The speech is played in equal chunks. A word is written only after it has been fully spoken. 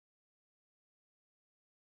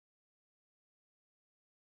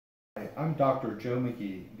I'm Dr. Joe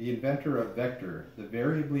McGee, the inventor of VECTr, the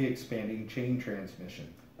Variably Expanding Chain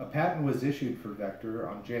Transmission. A patent was issued for VECTr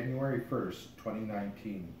on January 1st,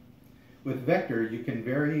 2019. With VECTr, you can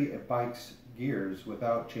vary a bike's gears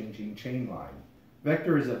without changing chain line.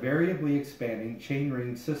 VECTr is a variably expanding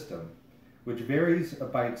chainring system, which varies a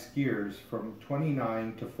bike's gears from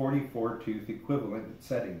 29 to 44 tooth equivalent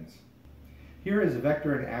settings. Here is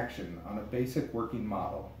VECTr in action on a basic working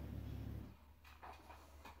model.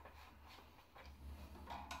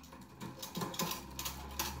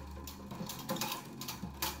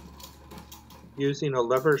 Using a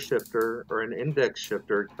lever shifter or an index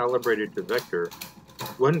shifter calibrated to VECTr,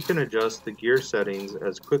 one can adjust the gear settings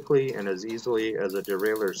as quickly and as easily as a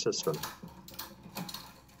derailleur system.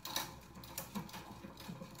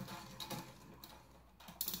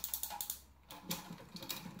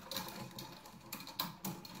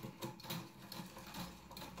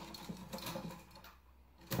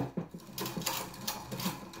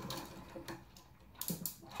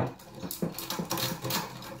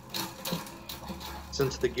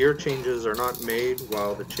 Since the gear changes are not made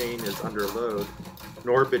while the chain is under load,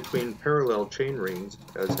 nor between parallel chain rings,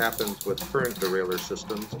 as happens with current derailleur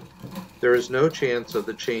systems, there is no chance of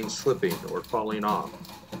the chain slipping or falling off.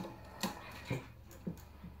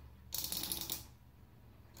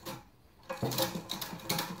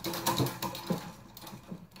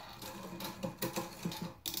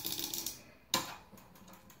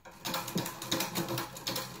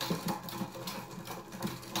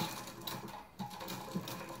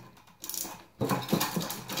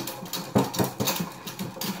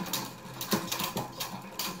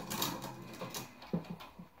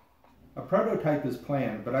 A prototype is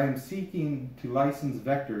planned, but I am seeking to license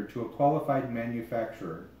VECTr to a qualified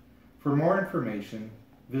manufacturer. For more information,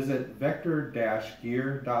 visit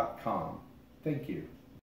vectr-gear.com. Thank you.